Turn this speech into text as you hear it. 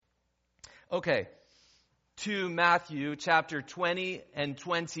Okay, to Matthew chapter 20 and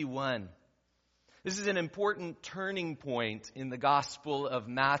 21. This is an important turning point in the Gospel of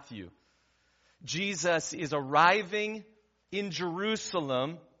Matthew. Jesus is arriving in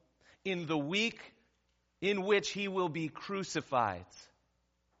Jerusalem in the week in which he will be crucified.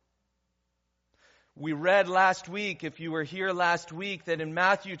 We read last week, if you were here last week, that in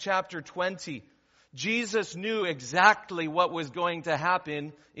Matthew chapter 20, Jesus knew exactly what was going to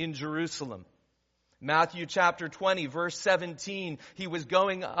happen in Jerusalem. Matthew chapter 20, verse 17, he was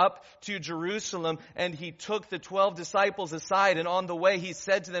going up to Jerusalem and he took the 12 disciples aside, and on the way he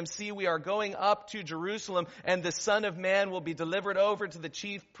said to them, "See, we are going up to Jerusalem, and the Son of Man will be delivered over to the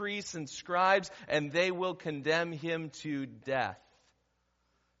chief priests and scribes, and they will condemn him to death."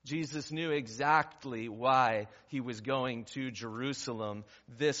 Jesus knew exactly why he was going to Jerusalem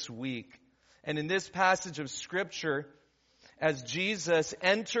this week. And in this passage of Scripture, as Jesus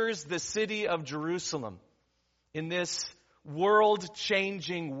enters the city of Jerusalem in this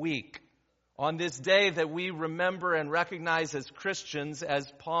world-changing week, on this day that we remember and recognize as Christians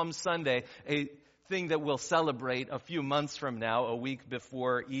as Palm Sunday, a thing that we'll celebrate a few months from now, a week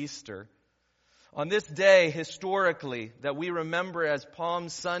before Easter. On this day, historically, that we remember as Palm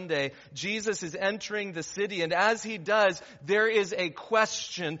Sunday, Jesus is entering the city, and as he does, there is a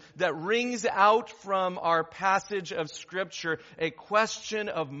question that rings out from our passage of Scripture, a question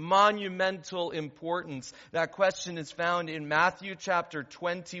of monumental importance. That question is found in Matthew chapter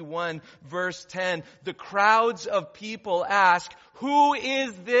 21, verse 10. The crowds of people ask, "Who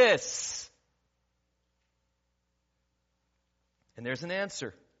is this?" And there's an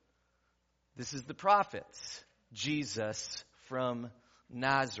answer. This is the prophet, Jesus from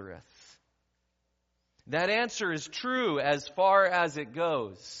Nazareth. That answer is true as far as it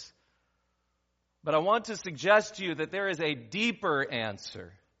goes. But I want to suggest to you that there is a deeper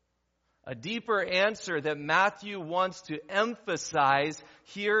answer that Matthew wants to emphasize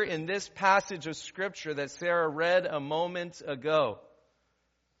here in this passage of Scripture that Sarah read a moment ago.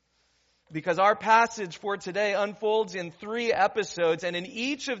 Because our passage for today unfolds in 3 episodes, and in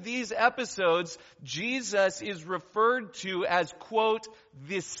each of these episodes, Jesus is referred to as, quote,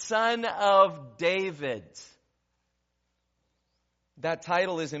 the Son of David. That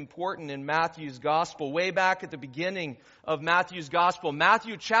title is important in Matthew's Gospel. Way back at the beginning of Matthew's Gospel,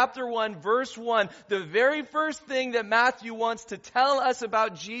 Matthew chapter 1, verse 1, the very first thing that Matthew wants to tell us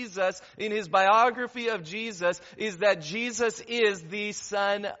about Jesus in his biography of Jesus is that Jesus is the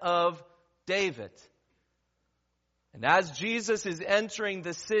Son of David. And as Jesus is entering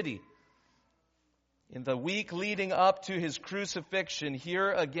the city in the week leading up to his crucifixion,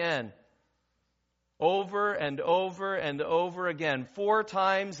 here again, over and over and over again, 4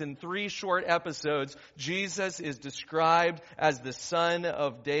 times in 3 short episodes, Jesus is described as the Son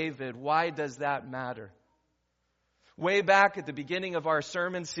of David. Why does that matter? Way back at the beginning of our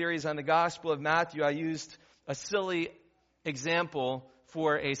sermon series on the Gospel of Matthew, I used a silly example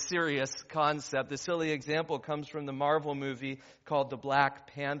for a serious concept. The silly example comes from the Marvel movie called The Black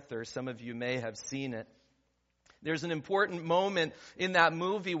Panther. Some of you may have seen it. There's an important moment in that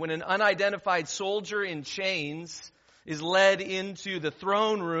movie when an unidentified soldier in chains is led into the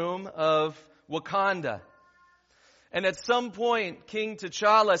throne room of Wakanda. And at some point, King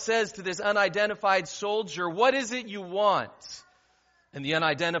T'Challa says to this unidentified soldier, "What is it you want?" And the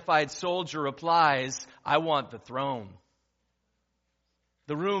unidentified soldier replies, "I want the throne."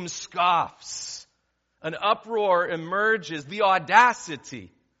 The room scoffs. An uproar emerges. The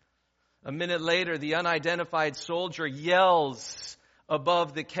audacity. A minute later, the unidentified soldier yells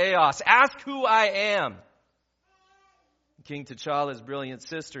above the chaos, "Ask who I am." King T'Challa's brilliant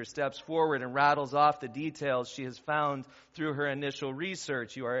sister steps forward and rattles off the details she has found through her initial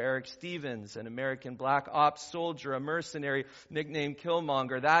research. "You are Eric Stevens, an American Black Ops soldier, a mercenary nicknamed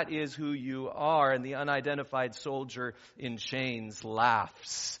Killmonger. That is who you are." And the unidentified soldier in chains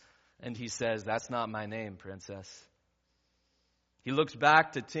laughs. And he says, "That's not my name, princess." He looks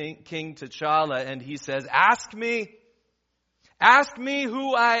back to King T'Challa and he says, Ask me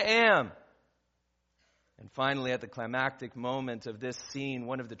who I am." And finally, at the climactic moment of this scene,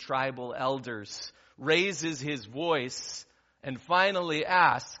 one of the tribal elders raises his voice and finally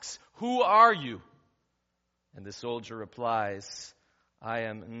asks, "Who are you?" And the soldier replies, "I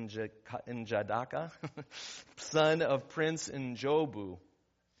am Njadaka, son of Prince Njobu."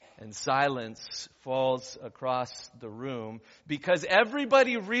 And silence falls across the room because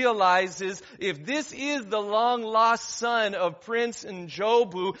everybody realizes if this is the long-lost son of Prince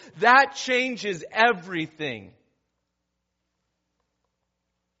Njobu, that changes everything.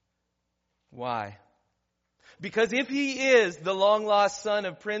 Why? Because if he is the long-lost son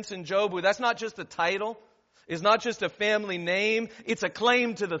of Prince Njobu, that's not just a title. It's not just a family name. It's a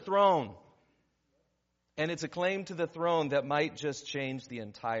claim to the throne. And it's a claim to the throne that might just change the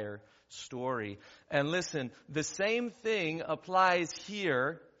entire story. And listen, the same thing applies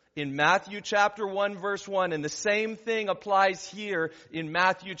here in Matthew chapter 1 verse 1, and the same thing applies here in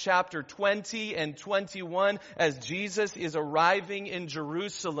Matthew chapter 20 and 21 as Jesus is arriving in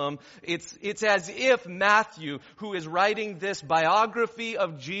Jerusalem. It's as if Matthew, who is writing this biography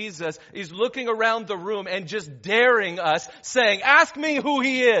of Jesus, is looking around the room and just daring us, saying, ask me who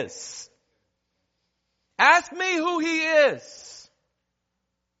he is. Ask me who he is.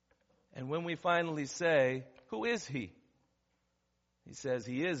 And when we finally say, who is he? He says,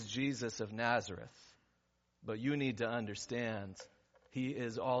 he is Jesus of Nazareth. But you need to understand, he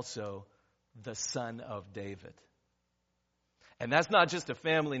is also the Son of David. And that's not just a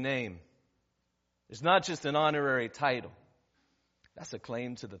family name. It's not just an honorary title. That's a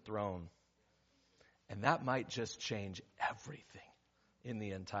claim to the throne. And that might just change everything in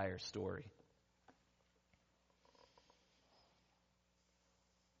the entire story.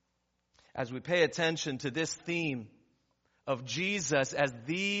 As we pay attention to this theme of Jesus as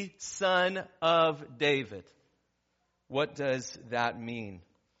the Son of David, what does that mean?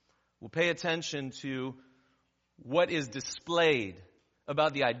 We'll pay attention to what is displayed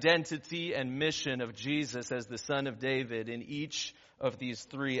about the identity and mission of Jesus as the Son of David in each of these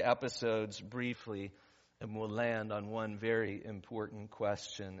 3 episodes briefly, and we'll land on one very important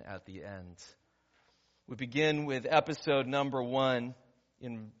question at the end. We begin with episode number 1.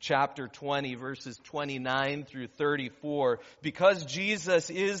 In chapter 20, verses 29 through 34, because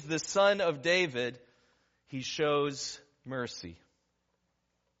Jesus is the Son of David, he shows mercy.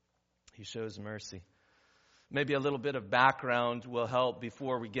 He shows mercy. Maybe a little bit of background will help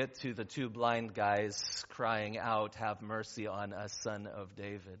before we get to the 2 blind guys crying out, have mercy on us, Son of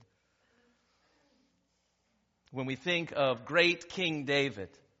David. When we think of great King David,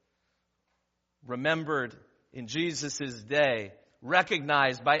 remembered in Jesus' day,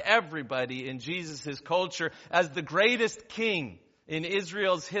 recognized by everybody in Jesus' culture as the greatest king in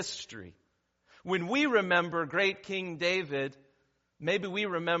Israel's history. When we remember great King David, maybe we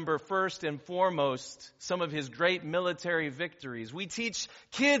remember first and foremost some of his great military victories. We teach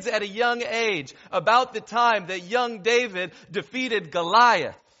kids at a young age about the time that young David defeated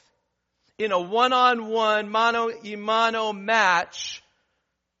Goliath in a one-on-one, mano-a-mano match,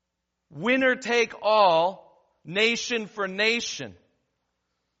 winner take all, nation for nation.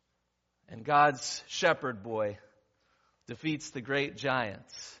 And God's shepherd boy defeats the great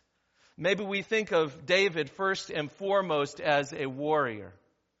giants. Maybe we think of David first and foremost as a warrior.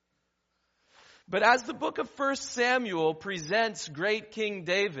 But as the book of 1 Samuel presents great King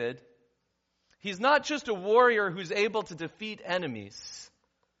David, he's not just a warrior who's able to defeat enemies.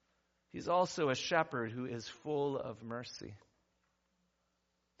 He's also a shepherd who is full of mercy.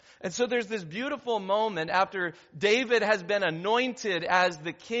 And so there's this beautiful moment after David has been anointed as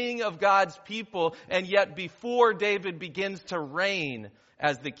the king of God's people, and yet before David begins to reign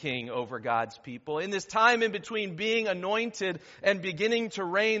as the king over God's people. In this time in between being anointed and beginning to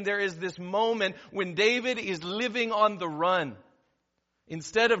reign, there is this moment when David is living on the run.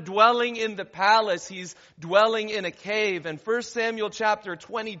 Instead of dwelling in the palace, he's dwelling in a cave. And 1 Samuel chapter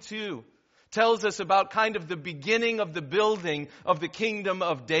 22 tells us about kind of the beginning of the building of the kingdom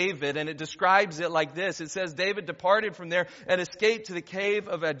of David. And it describes it like this. It says, David departed from there and escaped to the cave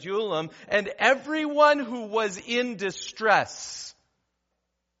of Adullam, and everyone who was in distress,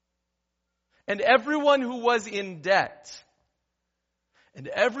 and everyone who was in debt, and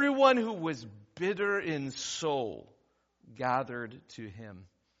everyone who was bitter in soul gathered to him.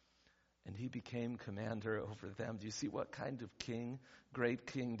 And he became commander over them. Do you see what kind of king great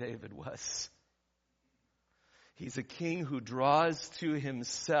King David was? He's a king who draws to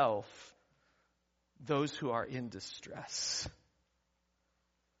himself those who are in distress.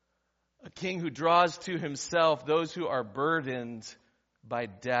 A king who draws to himself those who are burdened by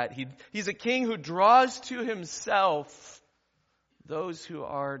debt. He's a king who draws to himself those who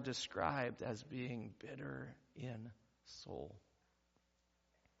are described as being bitter in soul.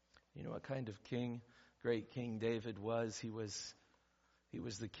 You know what kind of king great King David was? He was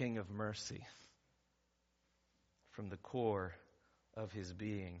the king of mercy from the core of his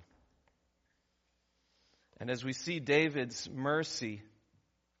being. And as we see David's mercy,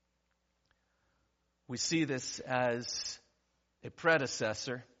 we see this as a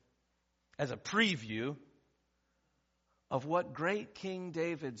predecessor, as a preview of what great King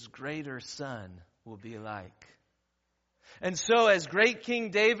David's greater son will be like. And so as great King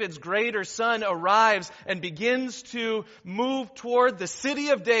David's greater son arrives and begins to move toward the city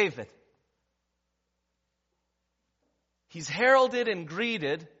of David, he's heralded and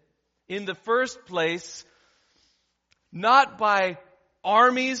greeted in the first place not by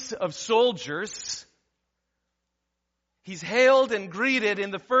armies of soldiers. He's hailed and greeted in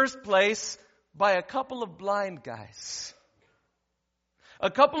the first place by a couple of blind guys. A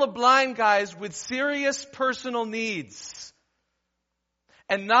couple of blind guys with serious personal needs.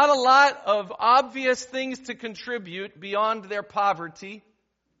 And not a lot of obvious things to contribute beyond their poverty.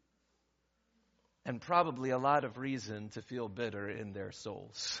 And probably a lot of reason to feel bitter in their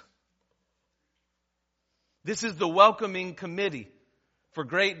souls. This is the welcoming committee for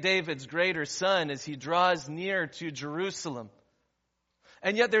great David's greater son as he draws near to Jerusalem.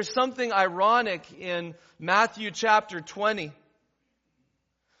 And yet there's something ironic in Matthew chapter 20.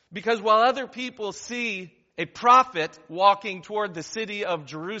 Because while other people see a prophet walking toward the city of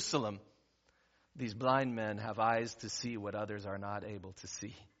Jerusalem, these blind men have eyes to see what others are not able to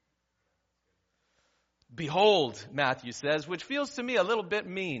see. Behold, Matthew says, which feels to me a little bit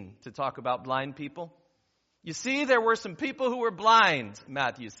mean to talk about blind people. You see, there were some people who were blind,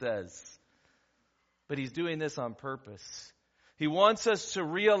 Matthew says. But he's doing this on purpose. He wants us to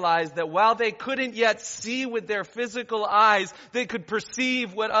realize that while they couldn't yet see with their physical eyes, they could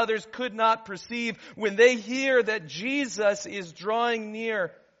perceive what others could not perceive when they hear that Jesus is drawing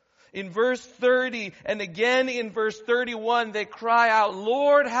near. In verse 30 and again in verse 31, they cry out,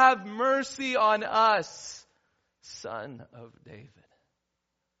 Lord, have mercy on us, Son of David.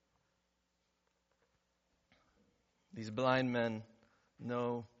 These blind men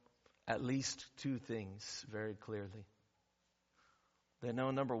know at least two things very clearly. They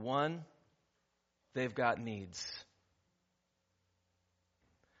know, number one, they've got needs.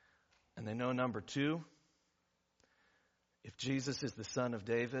 And they know, number two, if Jesus is the Son of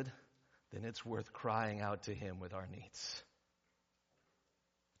David, then it's worth crying out to him with our needs.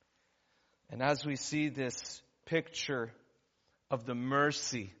 And as we see this picture of the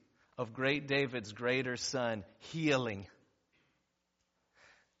mercy of great David's greater son healing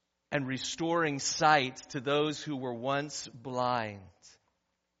and restoring sight to those who were once blind,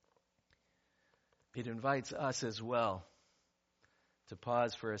 it invites us as well to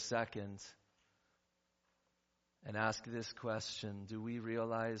pause for a second and ask this question: do we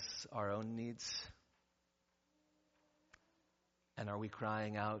realize our own needs? And are we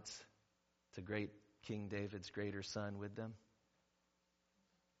crying out to great King David's greater son with them?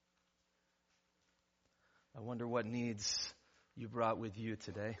 I wonder what needs you brought with you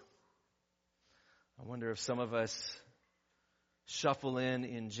today. I wonder if some of us shuffle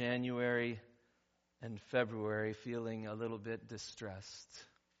in January and February feeling a little bit distressed.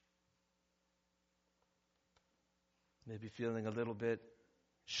 Maybe feeling a little bit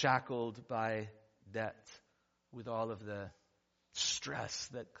shackled by debt with all of the stress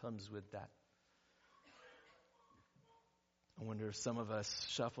that comes with that. I wonder if some of us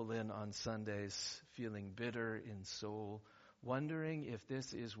shuffle in on Sundays feeling bitter in soul, wondering if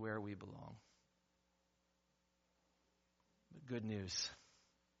this is where we belong. But good news.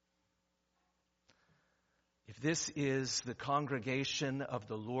 If this is the congregation of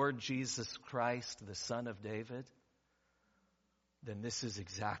the Lord Jesus Christ, the Son of David, then this is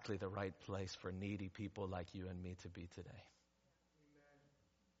exactly the right place for needy people like you and me to be today.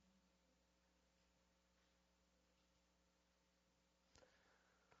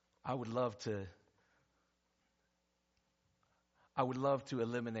 I would love to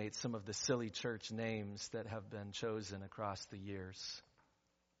eliminate some of the silly church names that have been chosen across the years.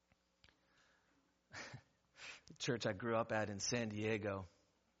 The church I grew up at in San Diego,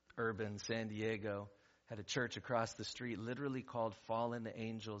 urban San Diego, had a church across the street literally called Fallen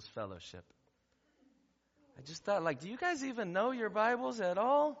Angels Fellowship. I just thought, do you guys even know your Bibles at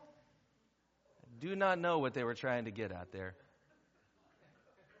all? I do not know what they were trying to get at there.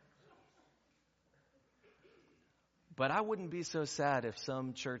 But I wouldn't be so sad if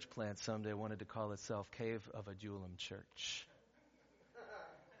some church plant someday wanted to call itself Cave of Adullam Church.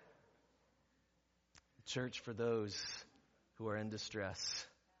 Church for those who are in distress.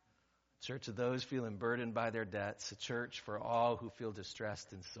 Church of those feeling burdened by their debts. A church for all who feel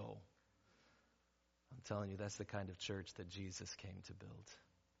distressed in soul. I'm telling you, that's the kind of church that Jesus came to build.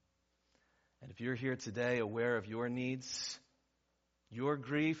 And if you're here today aware of your needs, your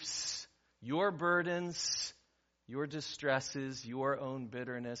griefs, your burdens, your distresses, your own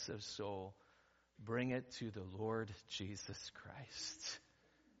bitterness of soul, bring it to the Lord Jesus Christ.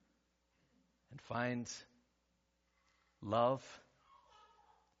 And find love,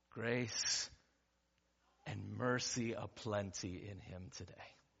 grace, and mercy aplenty in him today.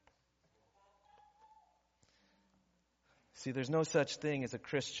 See, there's no such thing as a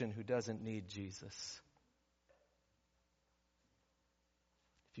Christian who doesn't need Jesus.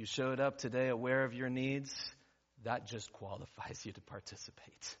 If you showed up today aware of your needs, that just qualifies you to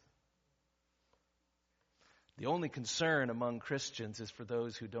participate. The only concern among Christians is for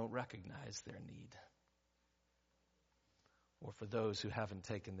those who don't recognize their need, or for those who haven't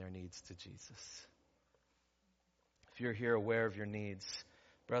taken their needs to Jesus. If you're here aware of your needs,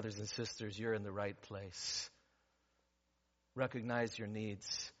 brothers and sisters, you're in the right place. Recognize your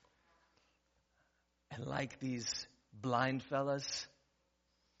needs. And like these blind fellas,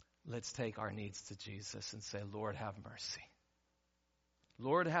 let's take our needs to Jesus and say, Lord, have mercy.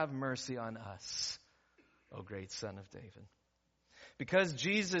 Lord, have mercy on us, O great Son of David. Because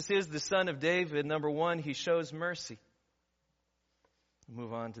Jesus is the Son of David, number one, he shows mercy. We'll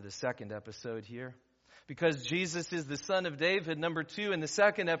move on to the second episode here. Because Jesus is the Son of David, number two, in the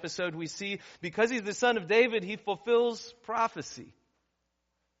second episode we see, because he's the Son of David, he fulfills prophecy.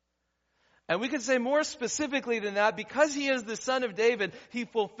 And we could say more specifically than that, because he is the Son of David, he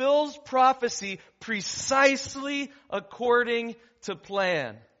fulfills prophecy precisely according to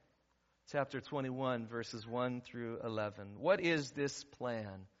plan. Chapter 21, verses 1 through 11. What is this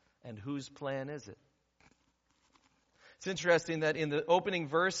plan, and whose plan is it? It's interesting that in the opening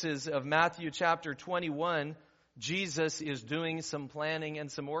verses of Matthew chapter 21, Jesus is doing some planning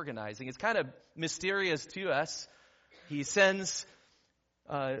and some organizing. It's kind of mysterious to us. He sends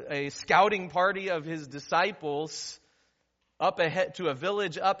a scouting party of his disciples up ahead to a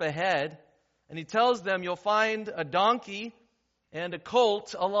village up ahead, and he tells them, you'll find a donkey and a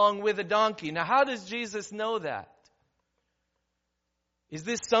colt along with a donkey. Now, how does Jesus know that? Is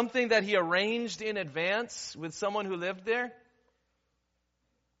this something that he arranged in advance with someone who lived there?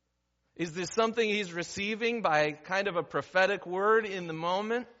 Is this something he's receiving by kind of a prophetic word in the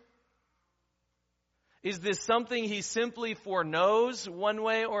moment? Is this something he simply foreknows one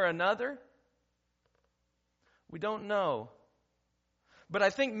way or another? We don't know. But I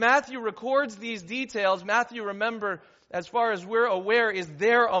think Matthew records these details. Matthew, remember, as far as we're aware, is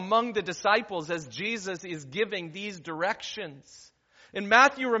there among the disciples as Jesus is giving these directions. And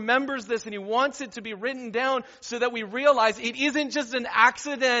Matthew remembers this and he wants it to be written down so that we realize it isn't just an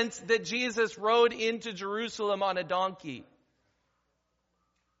accident that Jesus rode into Jerusalem on a donkey.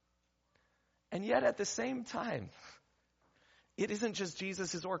 And yet at the same time, it isn't just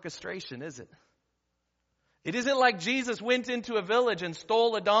Jesus' orchestration, is it? It isn't like Jesus went into a village and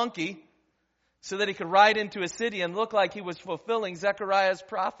stole a donkey so that he could ride into a city and look like he was fulfilling Zechariah's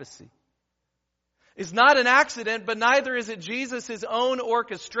prophecy. It's not an accident, but neither is it Jesus' own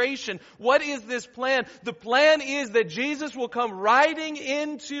orchestration. What is this plan? The plan is that Jesus will come riding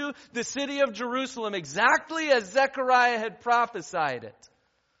into the city of Jerusalem exactly as Zechariah had prophesied it.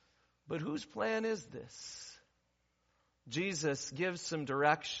 But whose plan is this? Jesus gives some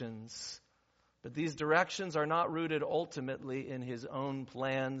directions, but these directions are not rooted ultimately in his own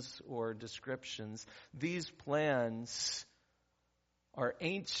plans or descriptions. These plans are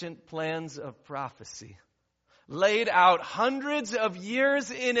ancient plans of prophecy, laid out hundreds of years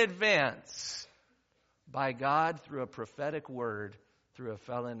in advance by God through a prophetic word through a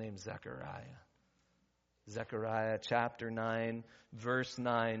fellow named Zechariah. Zechariah chapter 9, verse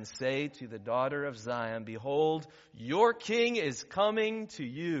 9, say to the daughter of Zion, behold, your king is coming to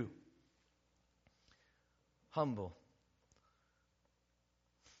you. Humble,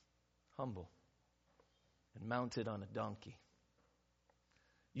 and mounted on a donkey.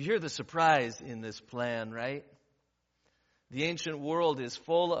 You hear the surprise in this plan, right? The ancient world is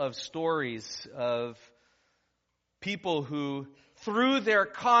full of stories of people who, through their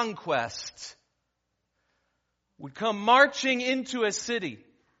conquest, would come marching into a city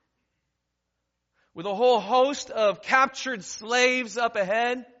with a whole host of captured slaves up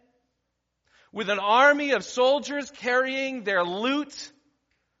ahead, with an army of soldiers carrying their loot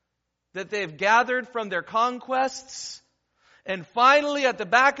that they've gathered from their conquests. And finally, at the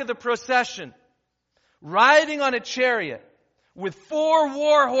back of the procession, riding on a chariot with 4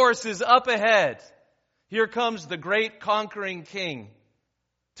 war horses up ahead, here comes the great conquering king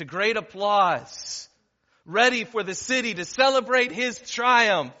to great applause, ready for the city to celebrate his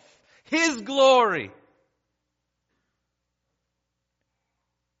triumph, his glory.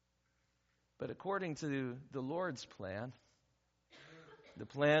 But according to the Lord's plan, the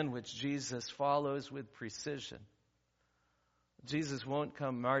plan which Jesus follows with precision, Jesus won't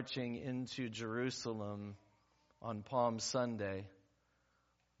come marching into Jerusalem on Palm Sunday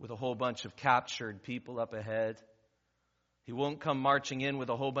with a whole bunch of captured people up ahead. He He won't come marching in with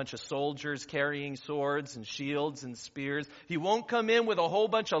a whole bunch of soldiers carrying swords and shields and spears. He won't come in with a whole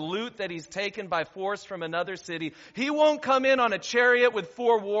bunch of loot that he's taken by force from another city. He won't come in on a chariot with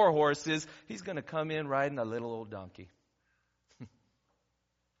 4 war horses. He's going to come in riding a little old donkey.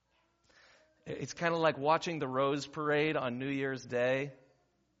 It's kind of like watching the Rose Parade on New Year's Day.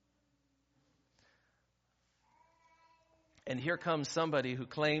 And here comes somebody who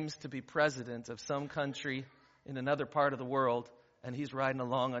claims to be president of some country in another part of the world, and he's riding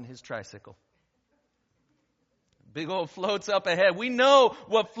along on his tricycle. Big old floats up ahead. We know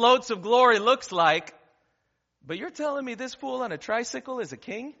what floats of glory looks like, but you're telling me this fool on a tricycle is a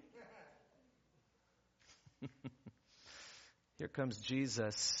king? Here comes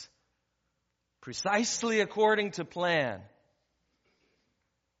Jesus, precisely according to plan.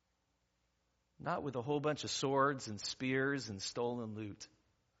 Not with a whole bunch of swords and spears and stolen loot,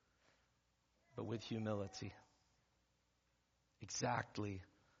 but with humility. Exactly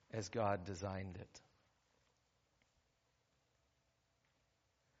as God designed it.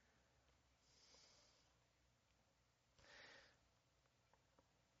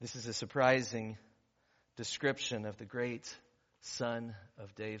 This is a surprising description of the great Son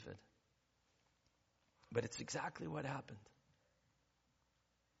of David. But it's exactly what happened.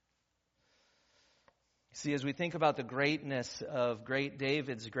 See, as we think about the greatness of great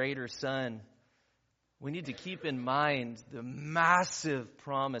David's greater son, we need to keep in mind the massive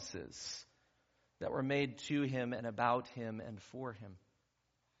promises that were made to him and about him and for him.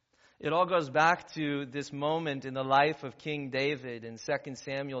 It all goes back to this moment in the life of King David in 2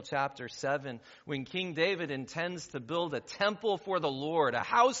 Samuel chapter 7, when King David intends to build a temple for the Lord, a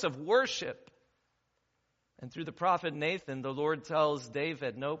house of worship. And through the prophet Nathan, the Lord tells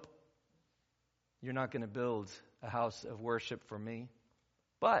David, nope, you're not going to build a house of worship for me.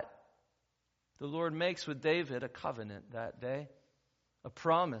 But the Lord makes with David a covenant that day, a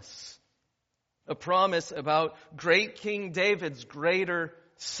promise about great King David's greater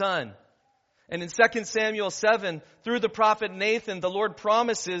son. And in 2 Samuel 7, through the prophet Nathan, the Lord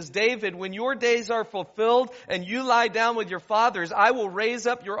promises, David, when your days are fulfilled and you lie down with your fathers, I will raise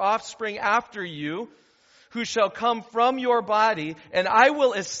up your offspring after you, who shall come from your body, and I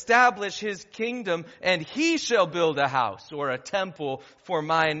will establish his kingdom, and he shall build a house or a temple for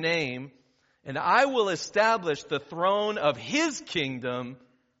my name, and I will establish the throne of his kingdom.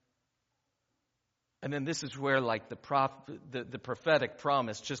 And then this is where like the prophetic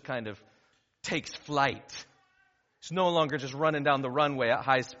promise just kind of takes flight. It's no longer just running down the runway at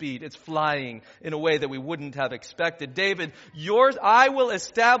high speed. It's flying in a way that we wouldn't have expected. David, I will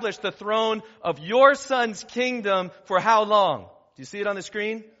establish the throne of your son's kingdom for how long? Do you see it on the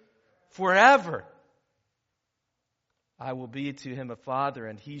screen? Forever. I will be to him a father,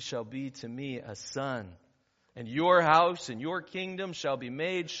 and he shall be to me a son. And your house and your kingdom shall be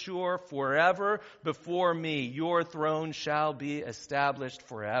made sure forever before me. Your throne shall be established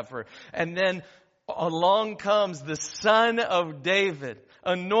forever. And then along comes the son of David,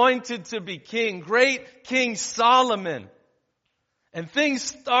 anointed to be king, great King Solomon. And things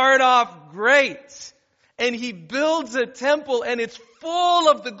start off great. And he builds a temple, and it's full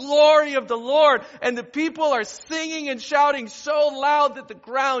of the glory of the Lord. And the people are singing and shouting so loud that the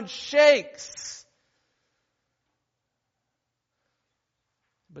ground shakes.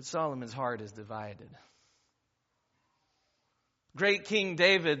 But Solomon's heart is divided. Great King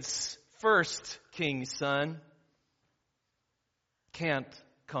David's first king's son can't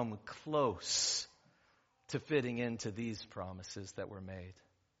come close to fitting into these promises that were made.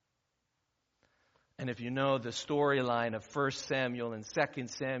 And if you know the storyline of 1 Samuel and 2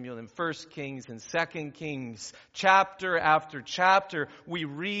 Samuel and 1 Kings and 2 Kings, chapter after chapter, we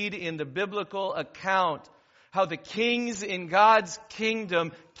read in the biblical account how the kings in God's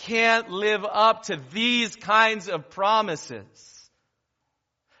kingdom can't live up to these kinds of promises.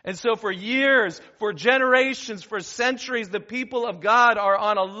 And so for years, for generations, for centuries, the people of God are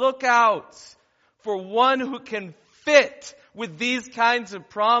on a lookout for one who can fit with these kinds of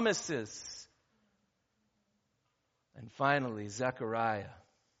promises. And finally, Zechariah,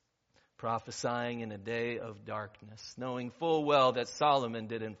 prophesying in a day of darkness, knowing full well that Solomon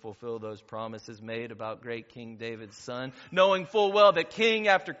didn't fulfill those promises made about great King David's son, knowing full well that king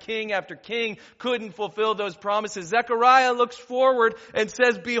after king after king couldn't fulfill those promises. Zechariah looks forward and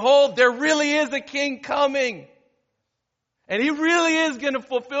says, behold, there really is a king coming. And he really is going to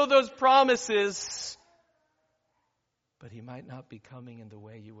fulfill those promises. But he might not be coming in the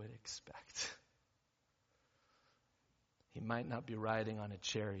way you would expect. He might not be riding on a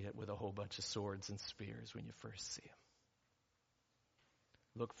chariot with a whole bunch of swords and spears when you first see him.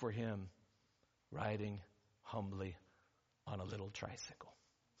 Look for him riding humbly on a little tricycle.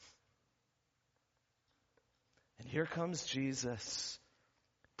 And here comes Jesus,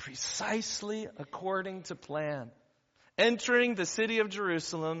 precisely according to plan, entering the city of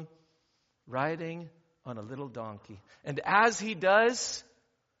Jerusalem, riding on a little donkey. And as he does,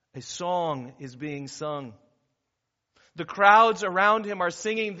 a song is being sung. The crowds around him are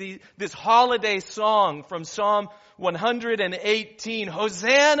singing this holiday song from Psalm 118.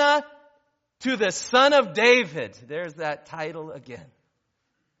 Hosanna to the Son of David. There's that title again.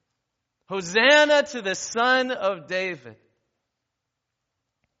 Hosanna to the Son of David.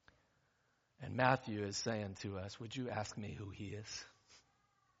 And Matthew is saying to us, would you ask me who he is?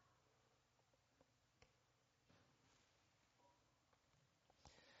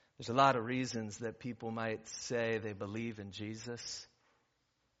 There's a lot of reasons that people might say they believe in Jesus.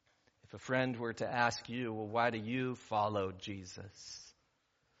 If a friend were to ask you, well, why do you follow Jesus?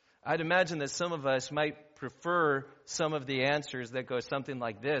 I'd imagine that some of us might prefer some of the answers that go something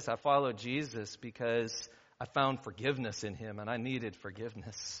like this. I follow Jesus because I found forgiveness in him and I needed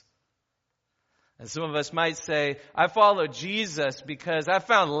forgiveness. And some of us might say, I follow Jesus because I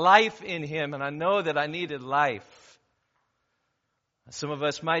found life in him and I know that I needed life. Some of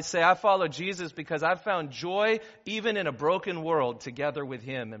us might say, I follow Jesus because I found joy even in a broken world together with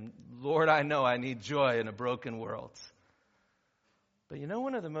him. And Lord, I know I need joy in a broken world. But you know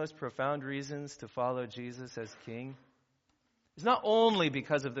one of the most profound reasons to follow Jesus as King is not only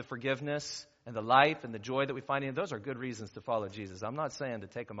because of the forgiveness and the life and the joy that we find in him. Those are good reasons to follow Jesus. I'm not saying to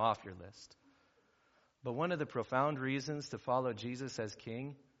take them off your list. But one of the profound reasons to follow Jesus as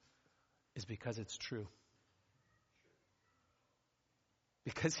King is because it's true.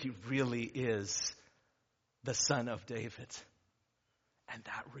 Because he really is the Son of David. And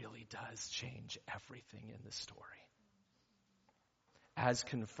that really does change everything in the story. As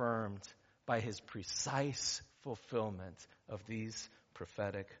confirmed by his precise fulfillment of these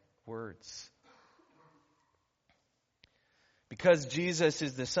prophetic words. Because Jesus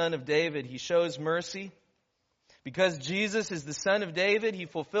is the Son of David, he shows mercy. Because Jesus is the Son of David, he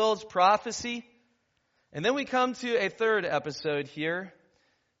fulfills prophecy. And then we come to a third episode here.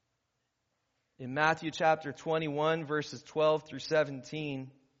 In Matthew chapter 21, verses 12 through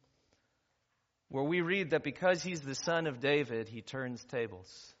 17, where we read that because he's the Son of David, he turns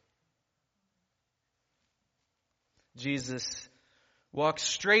tables. Jesus walks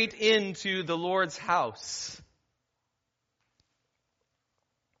straight into the Lord's house.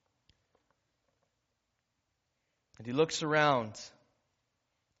 And he looks around.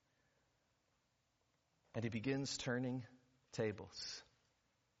 And he begins turning tables.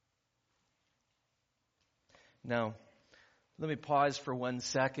 Now, let me pause for 1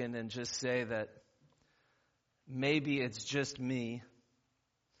 second and just say that maybe it's just me,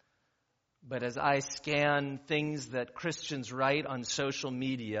 but as I scan things that Christians write on social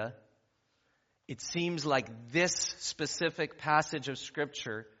media, it seems like this specific passage of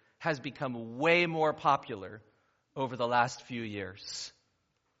Scripture has become way more popular over the last few years.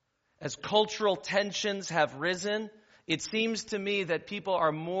 As cultural tensions have risen, it seems to me that people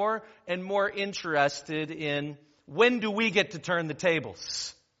are more and more interested in when do we get to turn the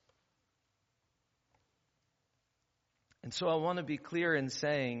tables? And so I want to be clear in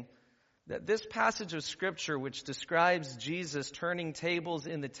saying that this passage of Scripture, which describes Jesus turning tables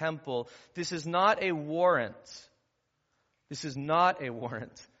in the temple, this is not a warrant. This is not a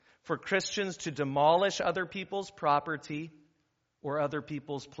warrant for Christians to demolish other people's property or other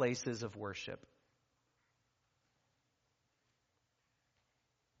people's places of worship.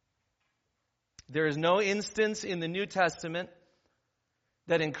 There is no instance in the New Testament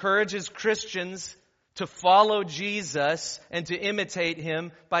that encourages Christians to follow Jesus and to imitate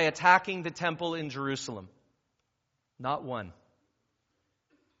him by attacking the temple in Jerusalem. Not one.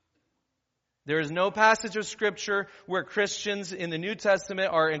 There is no passage of Scripture where Christians in the New Testament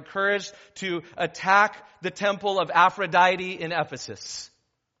are encouraged to attack the temple of Aphrodite in Ephesus.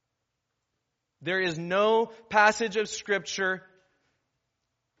 There is no passage of Scripture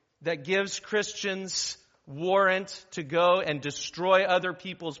that gives Christians warrant to go and destroy other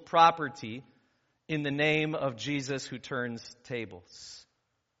people's property in the name of Jesus who turns tables.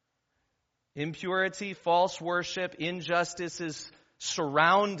 Impurity, false worship, injustices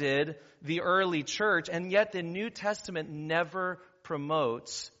surrounded the early church, and yet the New Testament never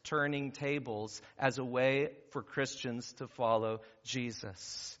promotes turning tables as a way for Christians to follow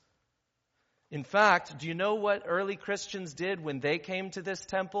Jesus. In fact, do you know what early Christians did when they came to this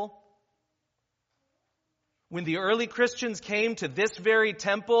temple? When the early Christians came to this very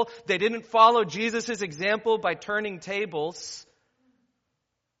temple, they didn't follow Jesus' example by turning tables.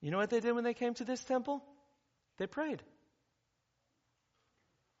 You know what they did when they came to this temple? They prayed.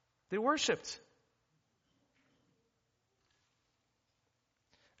 They worshiped.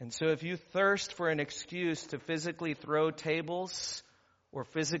 And so if you thirst for an excuse to physically throw tables or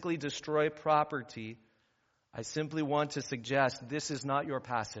physically destroy property, I simply want to suggest this is not your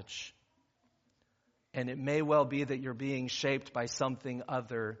passage. And it may well be that you're being shaped by something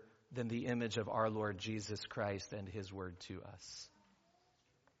other than the image of our Lord Jesus Christ and His word to us.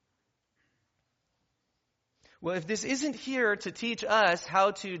 Well, if this isn't here to teach us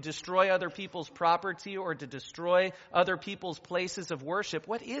how to destroy other people's property or to destroy other people's places of worship,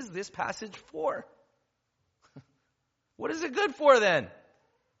 what is this passage for? What is it good for then?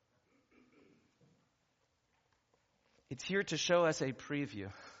 It's here to show us a preview.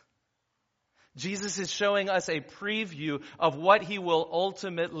 Jesus is showing us a preview of what He will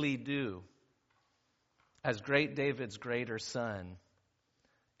ultimately do as great David's greater son,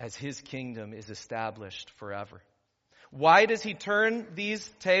 as His kingdom is established forever. Why does He turn these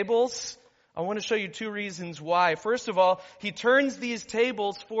tables? I want to show you two reasons why. First of all, He turns these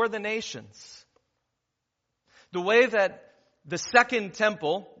tables for the nations. The way that the second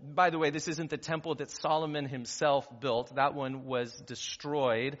temple, by the way, this isn't the temple that Solomon himself built. That one was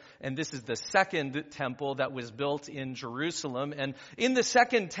destroyed. And this is the second temple that was built in Jerusalem. And in the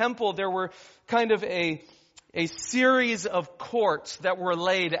second temple, there were kind of a series of courts that were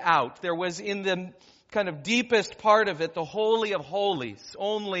laid out. There was in the kind of deepest part of it, the Holy of Holies.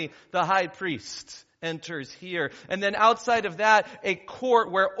 Only the high priest enters here. And then outside of that, a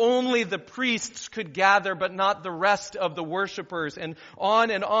court where only the priests could gather, but not the rest of the worshipers, and on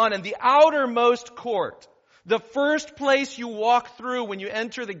and on. And the outermost court, the first place you walk through when you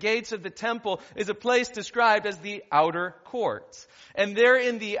enter the gates of the temple, is a place described as the outer court. And there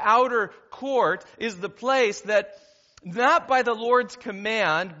in the outer court is the place that, not by the Lord's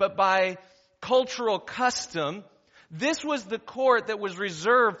command, but by cultural custom, this was the court that was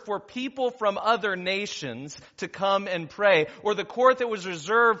reserved for people from other nations to come and pray, or the court that was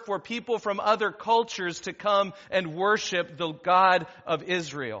reserved for people from other cultures to come and worship the God of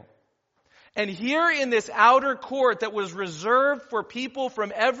Israel. And here in this outer court that was reserved for people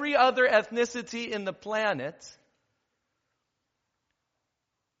from every other ethnicity in the planet,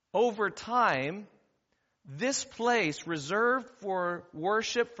 over time, this place reserved for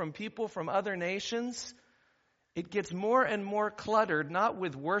worship from people from other nations, it gets more and more cluttered, not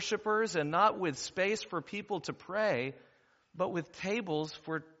with worshipers and not with space for people to pray, but with tables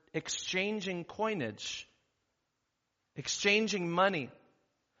for exchanging coinage, exchanging money,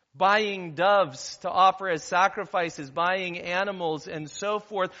 buying doves to offer as sacrifices, buying animals, and so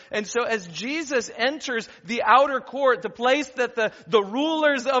forth. And so as Jesus enters the outer court, the place that the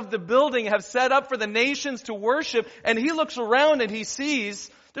rulers of the building have set up for the nations to worship, and He looks around and He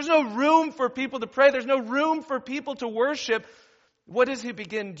sees there's no room for people to pray. There's no room for people to worship. What does He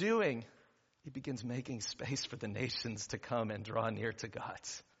begin doing? He begins making space for the nations to come and draw near to God.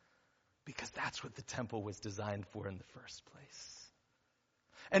 Because that's what the temple was designed for in the first place.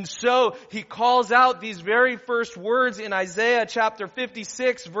 And so He calls out these very first words in Isaiah chapter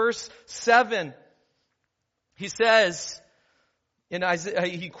 56, verse 7. He says,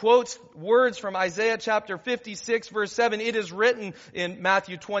 he quotes words from Isaiah chapter 56, verse 7. It is written in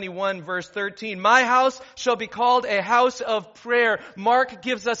Matthew 21, verse 13, "My house shall be called a house of prayer." Mark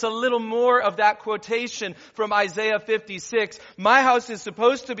gives us a little more of that quotation from Isaiah 56. My house is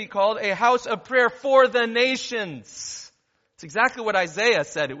supposed to be called a house of prayer for the nations. It's exactly what Isaiah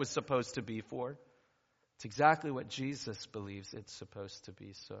said it was supposed to be for. It's exactly what Jesus believes it's supposed to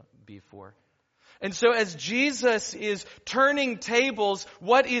be for. And so as Jesus is turning tables,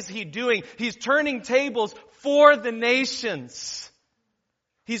 what is He doing? He's turning tables for the nations.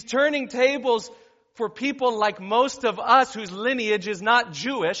 He's turning tables for people like most of us whose lineage is not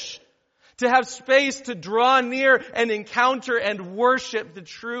Jewish, to have space to draw near and encounter and worship the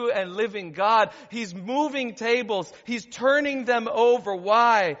true and living God. He's moving tables. He's turning them over.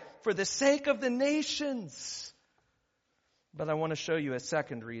 Why? For the sake of the nations. But I want to show you a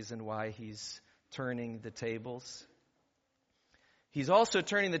second reason why He's turning the tables. He's also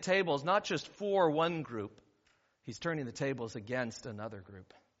turning the tables not just for one group. He's turning the tables against another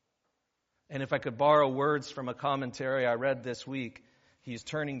group. And if I could borrow words from a commentary I read this week, He's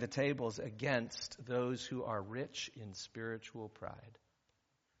turning the tables against those who are rich in spiritual pride.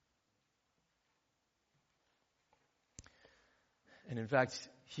 And in fact,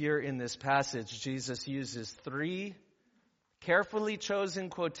 here in this passage, Jesus uses 3 carefully chosen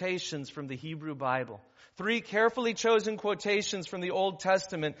quotations from the Hebrew Bible. 3 carefully chosen quotations from the Old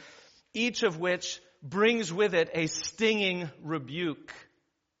Testament, each of which brings with it a stinging rebuke.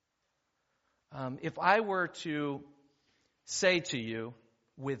 If I were to say to you,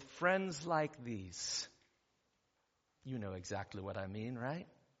 with friends like these. You know exactly what I mean, right?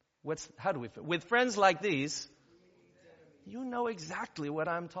 With friends like these, you know exactly what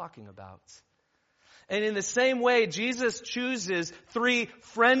I'm talking about. And in the same way, Jesus chooses 3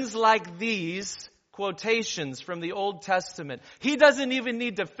 friends like these quotations from the Old Testament. He doesn't even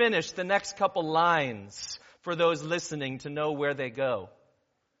need to finish the next couple lines for those listening to know where they go.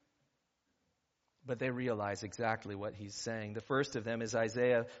 But they realize exactly what he's saying. The first of them is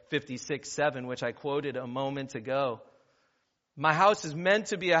Isaiah 56:7, which I quoted a moment ago. My house is meant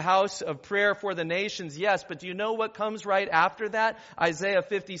to be a house of prayer for the nations, yes, but do you know what comes right after that? Isaiah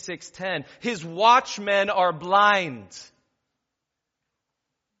 56:10. His watchmen are blind.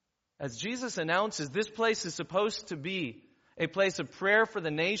 As Jesus announces this place is supposed to be a place of prayer for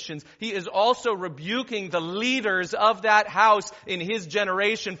the nations, he is also rebuking the leaders of that house in his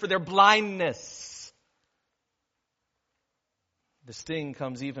generation for their blindness. The sting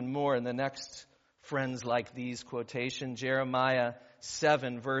comes even more in the next friends like these quotation, Jeremiah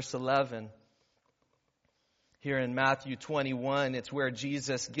 7, verse 11. Here in Matthew 21, it's where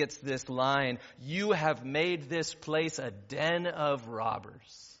Jesus gets this line, you have made this place a den of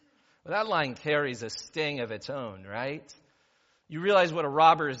robbers. Well, that line carries a sting of its own, right? You realize what a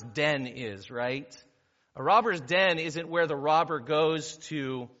robber's den is, right? A robber's den isn't where the robber goes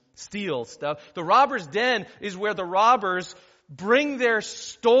to steal stuff. The robber's den is where the robbers bring their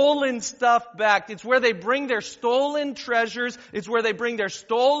stolen stuff back. It's where they bring their stolen treasures. It's where they bring their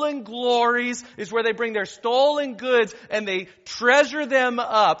stolen glories. It's where they bring their stolen goods and they treasure them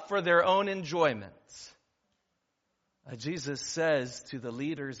up for their own enjoyment. Jesus says to the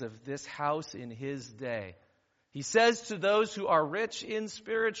leaders of this house in his day, he says to those who are rich in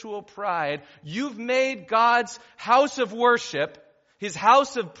spiritual pride, you've made God's house of worship, his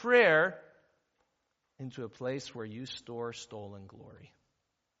house of prayer, into a place where you store stolen glory.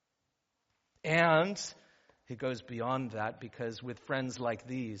 And it goes beyond that, because with friends like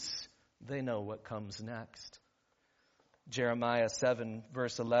these, they know what comes next. Jeremiah 7,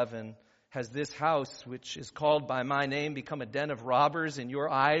 verse 11, has this house, which is called by my name, become a den of robbers in your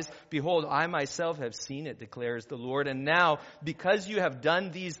eyes? Behold, I myself have seen it, declares the Lord. And now, because you have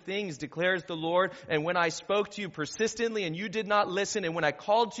done these things, declares the Lord, and when I spoke to you persistently and you did not listen, and when I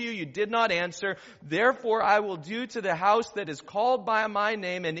called to you, you did not answer, therefore I will do to the house that is called by my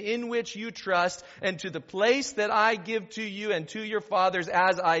name and in which you trust, and to the place that I give to you and to your fathers,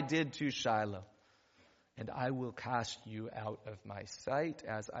 as I did to Shiloh. And I will cast you out of my sight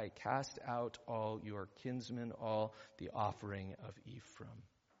as I cast out all your kinsmen, all the offering of Ephraim.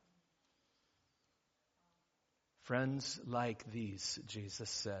 Friends like these,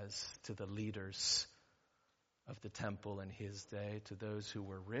 Jesus says to the leaders of the temple in his day, to those who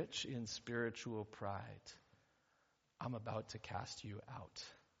were rich in spiritual pride, I'm about to cast you out.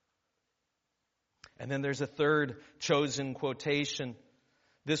 And then there's a third chosen quotation.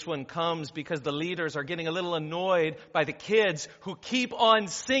 This one comes because the leaders are getting a little annoyed by the kids who keep on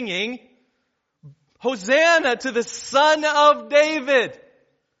singing, Hosanna to the Son of David.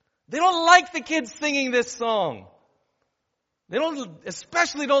 They don't like the kids singing this song. They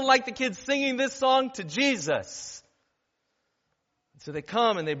especially don't like the kids singing this song to Jesus. So they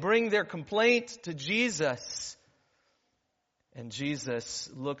come and they bring their complaint to Jesus. And Jesus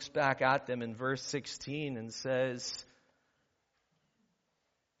looks back at them in verse 16 and says,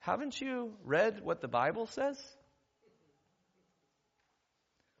 haven't you read what the Bible says?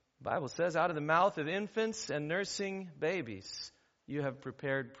 The Bible says, out of the mouth of infants and nursing babies, you have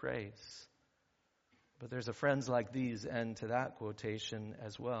prepared praise. But there's a friends like these end to that quotation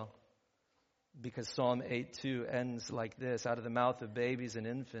as well. Because Psalm 8:2 ends like this, out of the mouth of babies and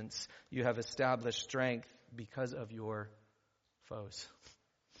infants, you have established strength because of your foes.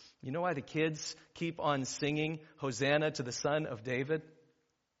 You know why the kids keep on singing Hosanna to the Son of David?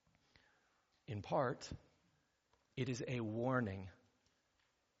 In part, it is a warning.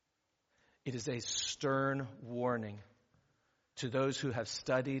 It is a stern warning to those who have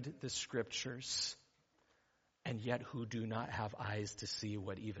studied the Scriptures and yet who do not have eyes to see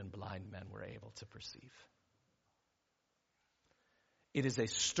what even blind men were able to perceive. It is a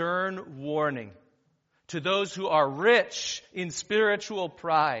stern warning to those who are rich in spiritual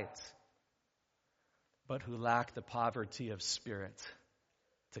pride, but who lack the poverty of spirit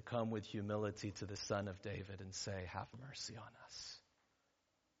to come with humility to the Son of David and say, have mercy on us.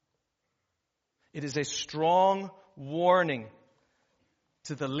 It is a strong warning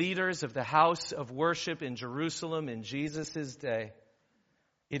to the leaders of the house of worship in Jerusalem in Jesus' day.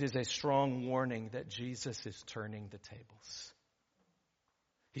 It is a strong warning that Jesus is turning the tables.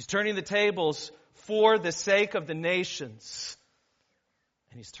 He's turning the tables for the sake of the nations.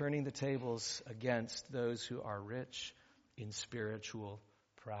 And he's turning the tables against those who are rich in spiritual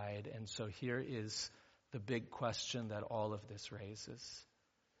pride. And so here is the big question that all of this raises.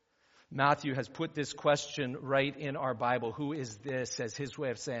 Matthew has put this question right in our Bible. Who is this? As his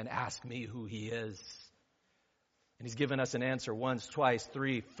way of saying, ask me who he is. And he's given us an answer once, twice,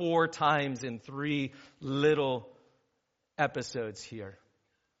 3, 4 times in 3 little episodes here.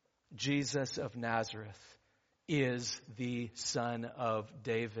 Jesus of Nazareth is the Son of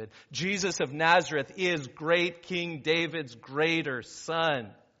David. Jesus of Nazareth is great King David's greater son.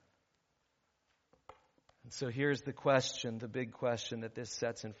 And so here's the question, the big question that this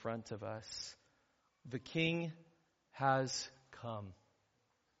sets in front of us. The King has come.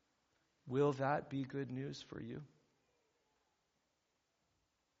 Will that be good news for you?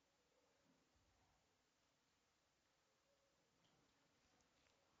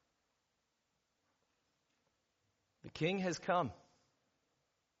 The King has come.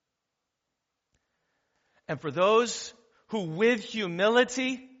 And for those who with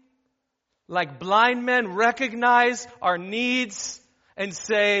humility, like blind men, recognize our needs and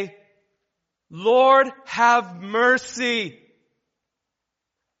say, Lord, have mercy.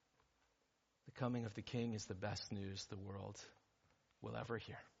 The coming of the King is the best news the world will ever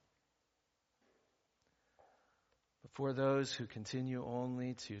hear. But for those who continue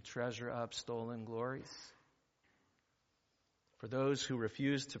only to treasure up stolen glories, for those who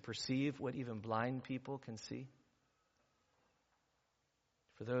refuse to perceive what even blind people can see,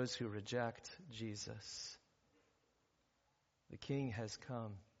 for those who reject Jesus, the King has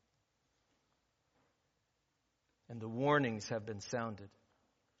come. And the warnings have been sounded.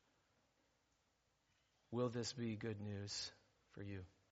 Will this be good news for you?